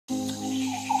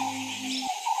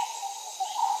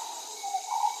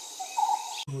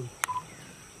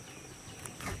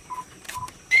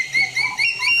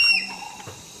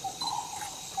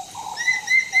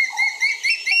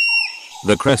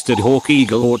The Crested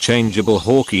Hawk-eagle or Changeable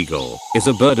Hawk-eagle is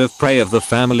a bird of prey of the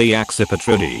family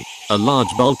Accipitridae, a large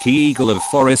bulky eagle of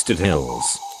forested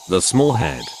hills. The small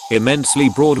head, immensely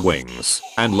broad wings,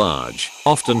 and large,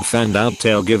 often fanned out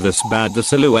tail give this bird the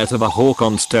silhouette of a hawk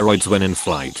on steroids when in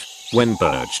flight. When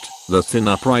perched, the thin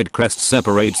upright crest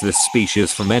separates this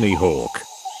species from any hawk.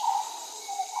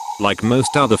 Like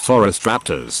most other forest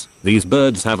raptors, these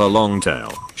birds have a long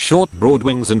tail, short broad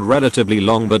wings and relatively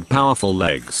long but powerful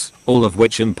legs, all of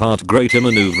which impart greater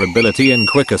maneuverability and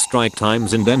quicker strike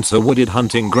times in denser wooded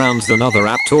hunting grounds than other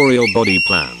raptorial body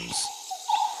plans.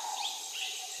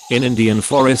 In Indian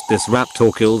forest, this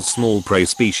raptor kills small prey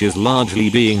species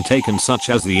largely being taken such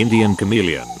as the Indian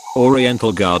chameleon,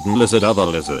 Oriental garden lizard, other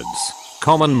lizards,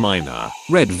 common myna,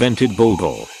 red-vented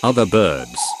bulbul, other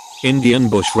birds, Indian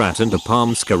bush rat and a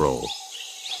palm squirrel.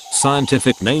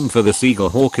 Scientific name for this eagle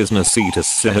hawk is Nisaetus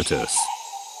cirrhatus.